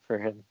anymore for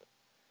him.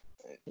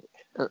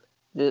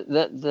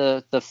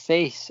 The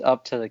face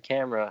up to the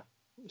camera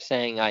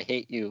saying "I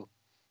hate you"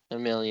 a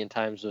million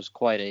times was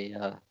quite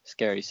a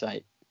scary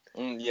sight.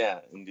 Yeah,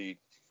 indeed.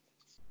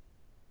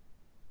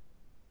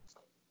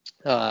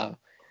 You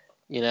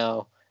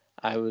know,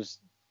 I was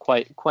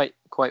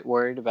quite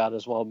worried about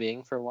his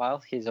well-being for a while.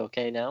 He's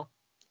okay now.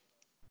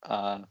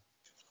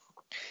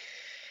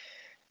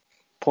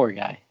 Poor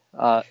guy.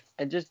 I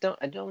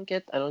don't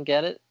get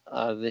it.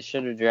 They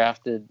should have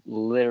drafted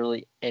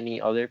literally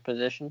any other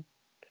position.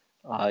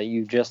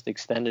 You just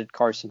extended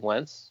Carson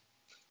Wentz.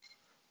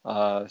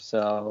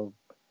 So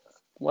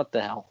what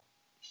the hell?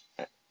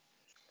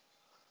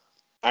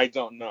 I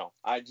don't know.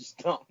 I just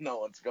don't know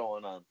what's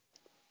going on.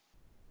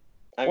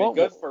 I mean,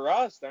 good for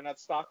us. They're not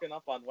stocking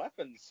up on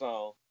weapons,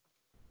 so.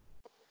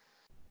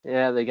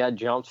 Yeah, they got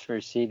jumped for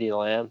CeeDee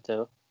Lamb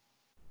too.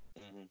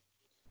 Mm-hmm.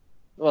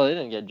 Well, they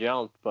didn't get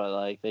jumped, but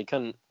like they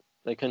couldn't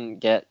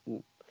get.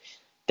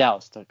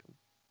 Dallas took him.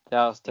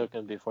 Dallas took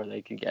him before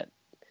they could get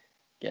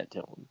to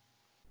him.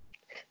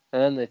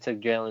 And then they took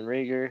Jalen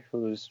Reagor,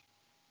 who's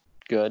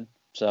good.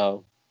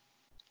 So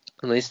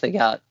at least they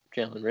got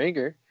Jalen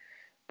Reagor.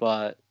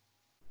 But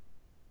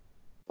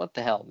what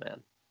the hell,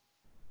 man?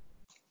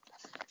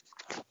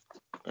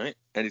 All right.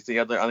 Anything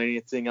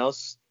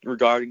else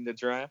regarding the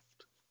draft?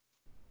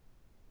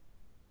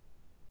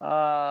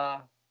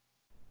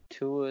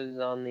 Tua's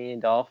on the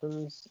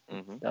Dolphins.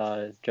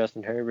 Mm-hmm.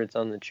 Justin Herbert's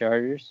on the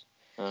Chargers.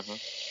 Uh-huh.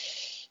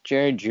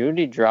 Jerry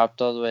Jeudy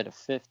dropped all the way to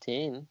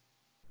 15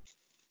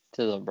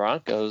 to the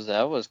Broncos.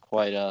 That was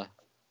quite a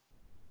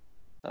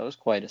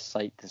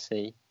sight to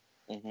see.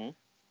 Mm-hmm.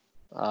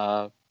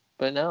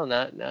 But no,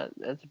 not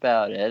that's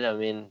about it. I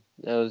mean,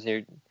 it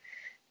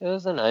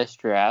was a nice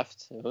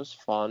draft. It was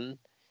fun.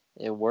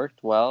 It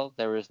worked well.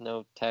 There was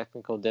no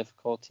technical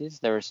difficulties.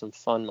 There were some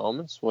fun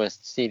moments with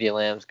CeeDee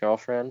Lamb's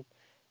girlfriend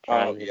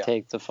trying to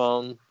take the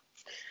phone.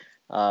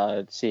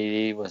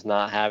 CeeDee was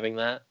not having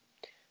that.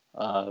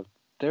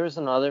 There was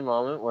another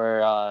moment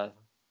where I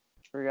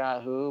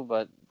forgot who,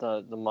 but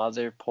the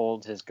mother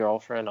pulled his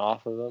girlfriend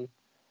off of him.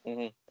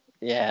 Mm-hmm.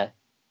 Yeah.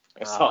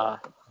 I saw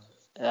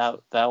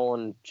that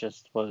one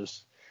just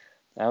was.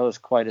 That was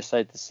quite a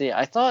sight to see.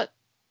 I thought.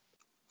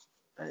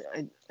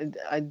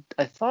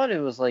 I thought it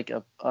was like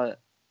a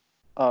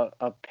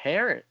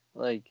parent.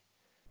 Like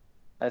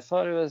I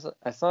thought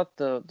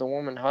the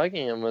woman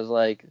hugging him was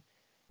like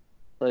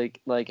a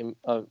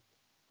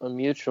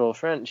mutual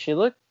friend. She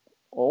looked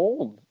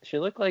old. She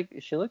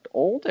looked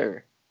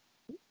older.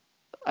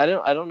 I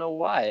don't know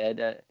why.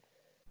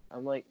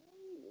 I'm like,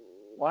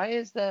 why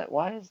is that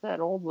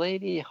old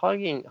lady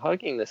hugging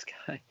this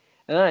guy?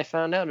 And then I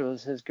found out it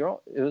was his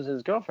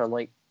girlfriend. I'm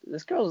like,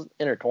 this girl's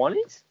in her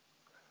 20s?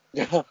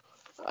 Yeah.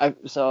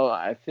 So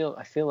I feel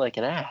like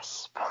an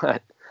ass,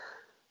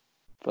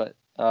 but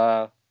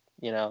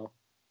you know,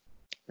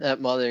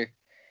 that mother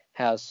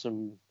has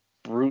some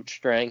brute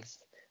strength.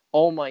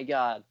 Oh my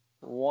God!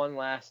 One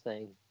last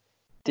thing.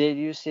 Did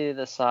you see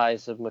the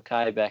size of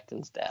Mekhi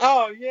Becton's dad?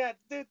 Oh yeah,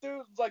 dude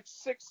was like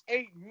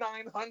 6'8",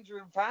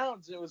 900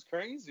 pounds. It was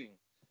crazy.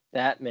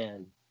 That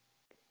man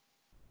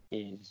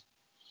is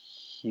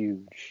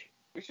huge.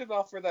 We should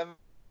offer them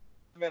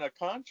a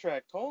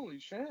contract. Holy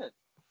shit.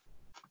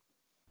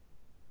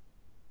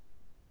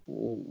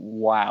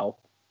 Wow.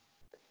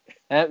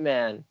 That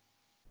man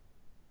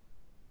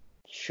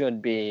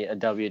should be a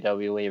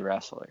WWE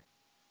wrestler.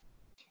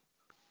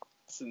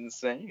 It's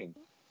insane.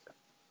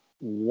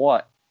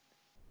 What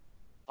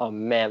a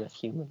mammoth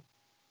human.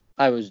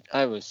 I was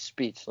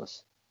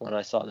speechless when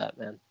I saw that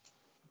man.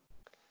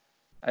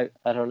 I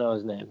don't know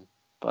his name,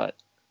 but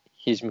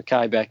he's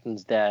Mekhi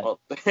Becton's dad. Well,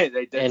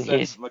 they did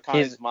say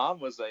Mekhi's mom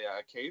was a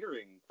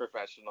catering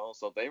professional,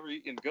 so they were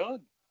eating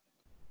good.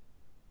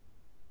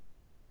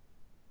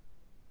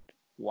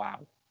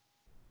 Wow.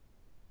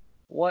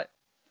 What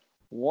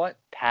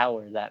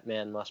power that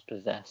man must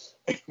possess.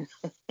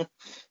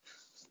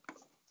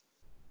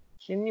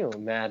 Can you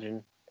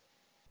imagine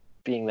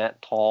being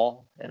that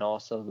tall and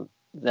also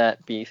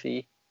that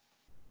beefy?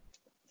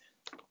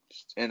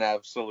 Just an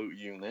absolute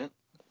unit.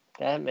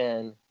 That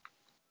man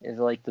is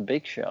like the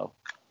Big Show.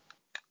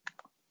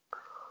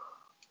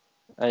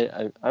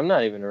 I'm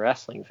not even a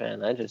wrestling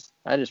fan. I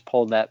just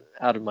pulled that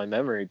out of my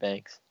memory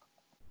banks.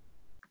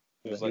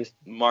 It was like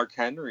Mark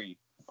Henry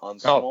on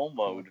swole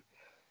mode.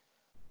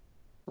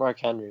 Mark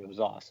Henry was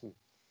awesome.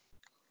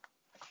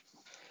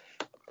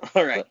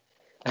 All right.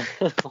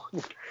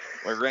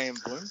 We're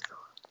rambling.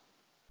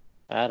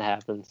 That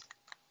happens.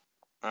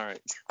 All right.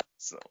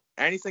 So,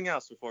 anything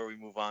else before we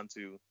move on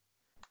to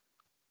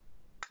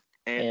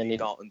Andy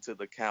Dalton to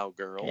the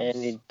Cowgirls?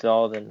 Andy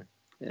Dalton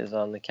is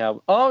on the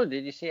Cowgirls. Oh,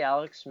 did you see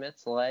Alex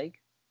Smith's leg?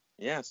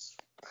 Yes.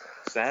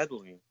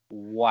 Sadly.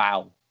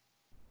 Wow.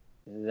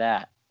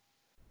 That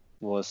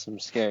was some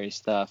scary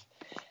stuff.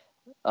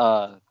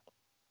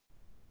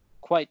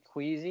 Quite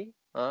queasy,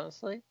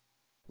 honestly,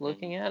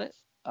 looking at it.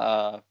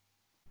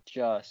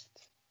 Just,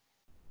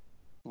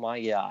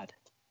 my God.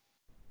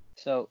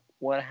 So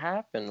what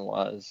happened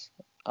was,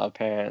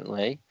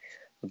 apparently,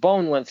 The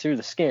bone went through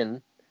the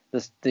skin.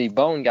 The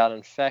bone got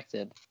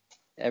infected.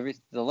 The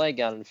leg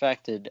got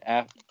infected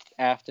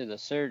after the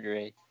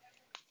surgery,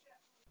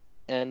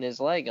 and his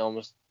leg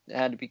almost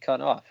had to be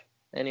cut off,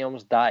 and he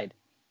almost died.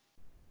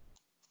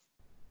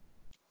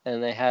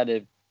 And they had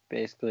to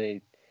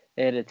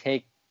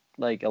take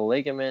like a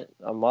ligament,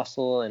 a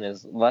muscle in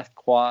his left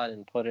quad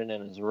and put it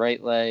in his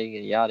right leg,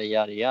 yada,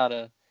 yada,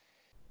 yada.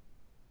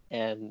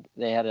 And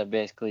they had to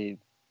basically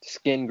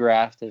skin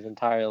graft his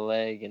entire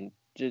leg, and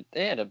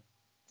they had to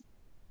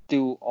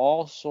do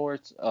all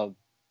sorts of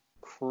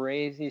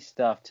crazy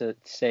stuff to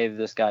save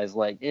this guy's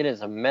leg. It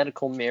is a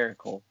medical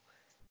miracle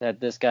that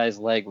this guy's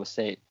leg was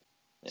saved.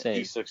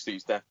 E60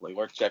 is definitely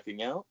worth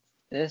checking out.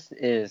 This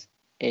is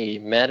a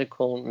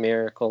medical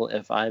miracle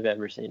if I've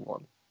ever seen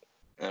one.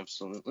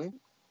 Absolutely.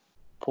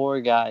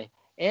 Poor guy.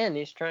 And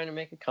he's trying to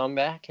make a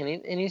comeback,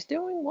 and he's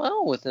doing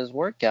well with his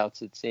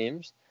workouts, it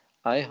seems.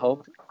 I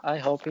hope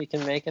he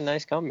can make a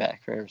nice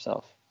comeback for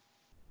himself.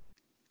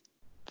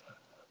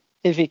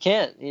 If he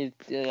can't,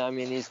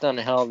 he's done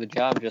a hell of a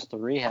job just to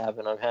rehab,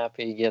 and I'm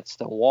happy he gets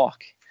to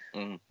walk.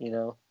 Mm.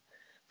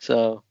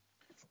 So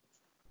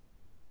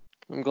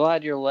I'm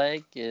glad your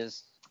leg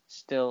is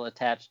still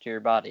attached to your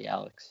body,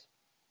 Alex.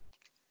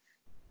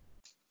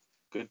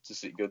 Good to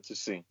see.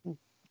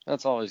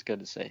 That's always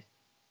good to see.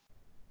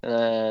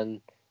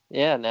 And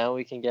yeah, now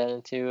we can get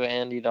into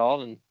Andy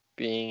Dalton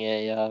being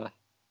a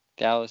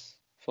Dallas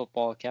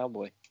football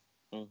cowboy.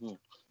 Mm-hmm.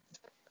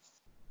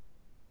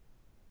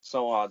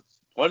 So,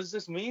 what does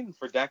this mean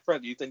for Dak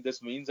Prescott? Do you think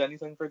this means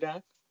anything for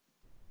Dak?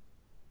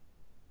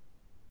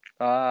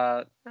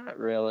 Not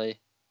really.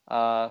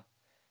 I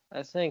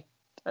think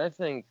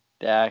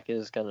Dak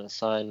is gonna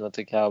sign with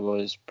the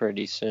Cowboys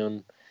pretty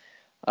soon.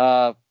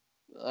 I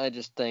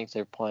just think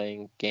they're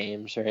playing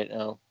games right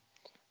now.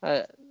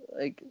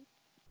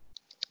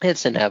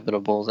 It's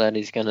inevitable that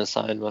he's gonna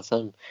sign with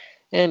them.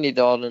 Andy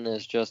Dalton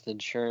is just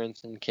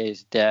insurance in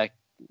case Dak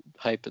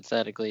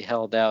hypothetically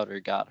held out or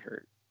got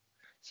hurt.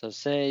 So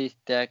say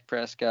Dak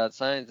Prescott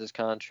signs his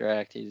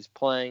contract, he's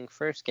playing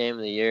first game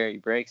of the year, he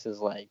breaks his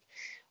leg.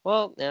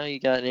 Well, now you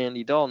got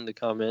Andy Dalton to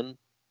come in,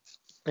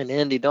 and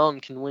Andy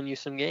Dalton can win you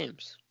some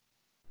games.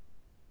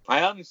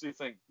 I honestly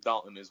think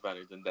Dalton is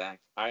better than Dak.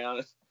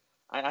 I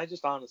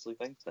just honestly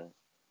think that.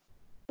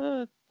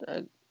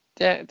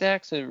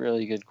 Dak's a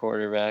really good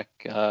quarterback.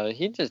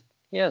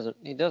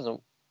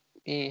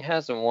 He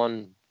hasn't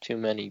won too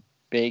many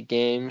big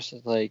games.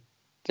 Like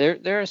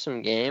there are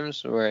some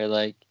games where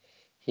like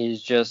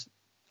he's just.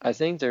 I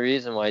think the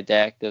reason why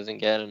Dak doesn't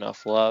get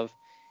enough love,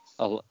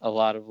 a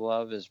lot of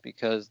love, is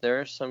because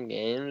there are some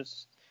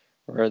games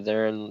where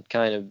they're in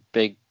kind of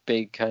big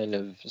kind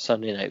of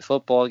Sunday night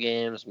football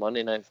games,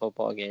 Monday night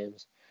football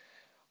games,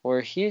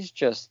 where he's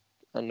just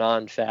a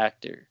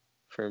non-factor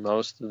for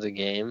most of the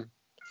game,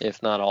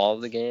 if not all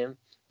of the game.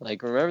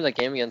 Like, remember that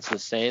game against the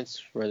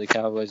Saints where the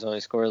Cowboys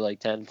only scored like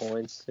 10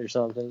 points or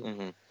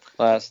something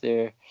last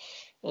year?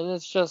 And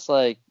it's just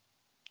like,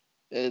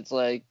 and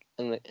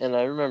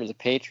I remember the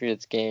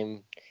Patriots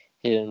game,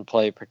 he didn't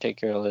play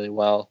particularly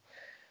well.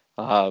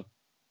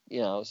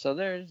 So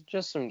there's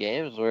just some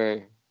games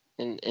where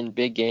in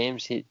big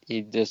games he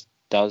just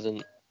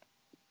doesn't,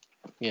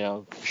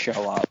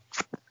 show up.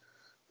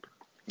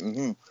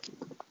 Mm-hmm.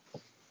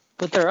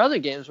 But there are other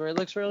games where he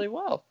looks really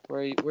well,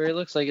 where he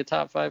looks like a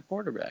top 5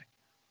 quarterback.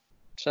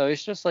 So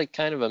he's just like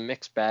kind of a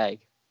mixed bag.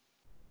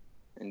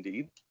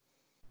 Indeed.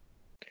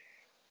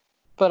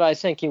 But I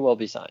think he will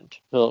be signed.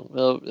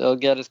 He'll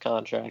get his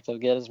contract. He'll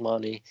get his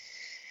money.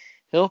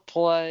 He'll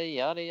play,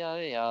 yada,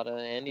 yada, yada.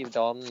 Andy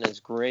Dalton is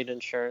great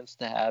insurance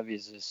to have.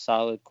 He's a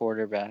solid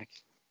quarterback.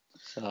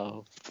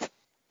 So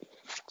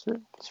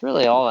it's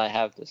really all I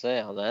have to say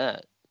on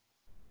that.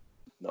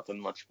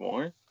 Nothing much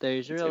more.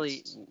 There's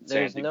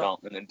Andy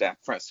Dalton and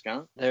Dak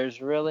Prescott.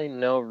 There's really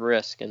no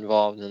risk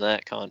involved in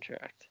that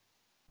contract.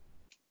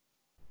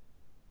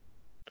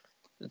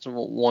 It's a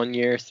 1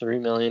 year, $3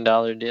 million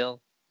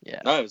deal.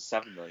 Yeah. No, it was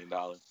 $7 million.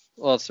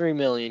 Well, $3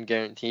 million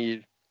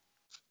guaranteed,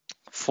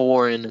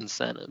 4 in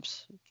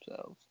incentives.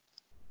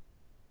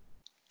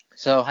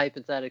 So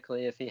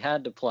hypothetically, if he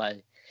had to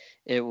play,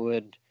 it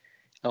would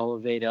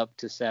elevate up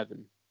to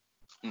 7.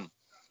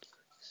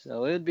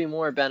 So it would be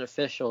more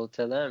beneficial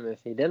to them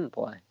if he didn't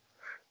play.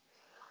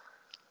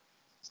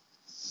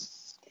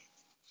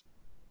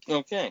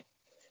 Okay.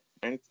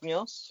 Anything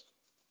else?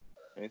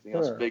 Anything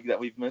else big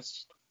that we've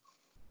missed?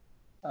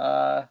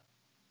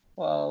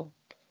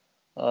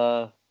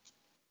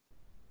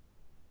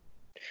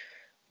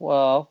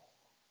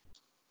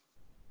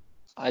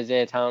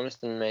 Isaiah Thomas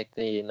didn't make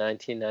the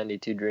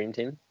 1992 Dream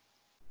Team.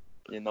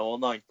 We'll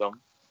like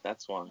them.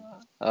 That's one.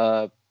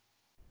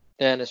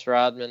 Dennis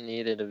Rodman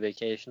needed a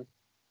vacation.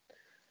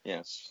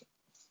 Yes.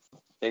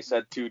 They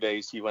said 2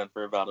 days. He went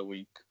for about a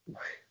week.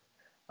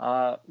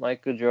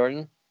 Michael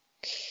Jordan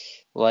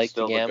liked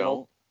to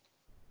gamble.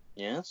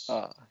 Yes.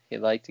 He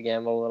liked to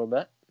gamble a little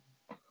bit.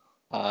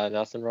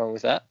 Nothing wrong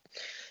with that,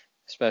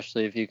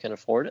 especially if you can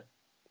afford it.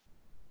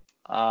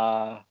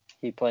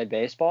 He played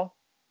baseball.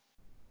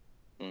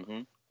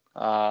 Mm-hmm.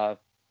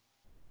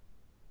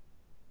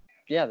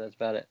 yeah, that's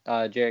about it.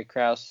 Jerry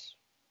Krause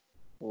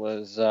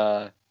was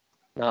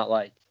not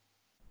liked.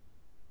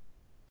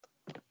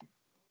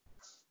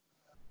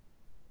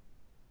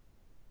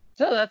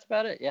 So that's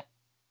about it, yeah.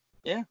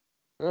 Yeah.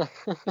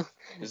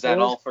 Is that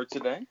all for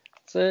today?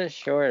 It's a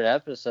short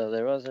episode.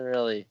 There wasn't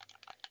really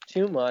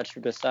too much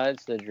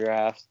besides the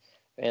draft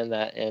and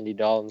that Andy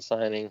Dalton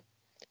signing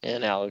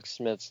and Alex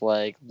Smith's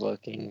leg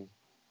looking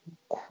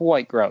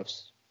quite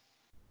gross.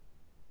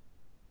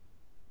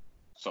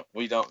 So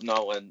we don't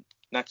know when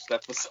next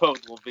episode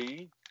will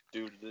be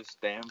due to this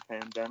damn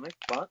pandemic,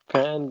 but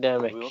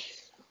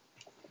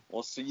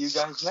we'll see you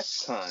guys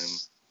next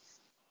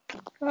time.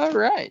 All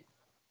right.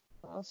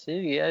 I'll see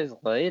you guys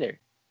later.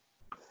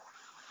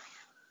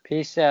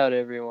 Peace out,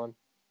 everyone.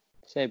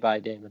 Say bye,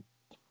 Damon.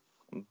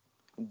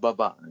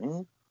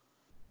 Bye-bye.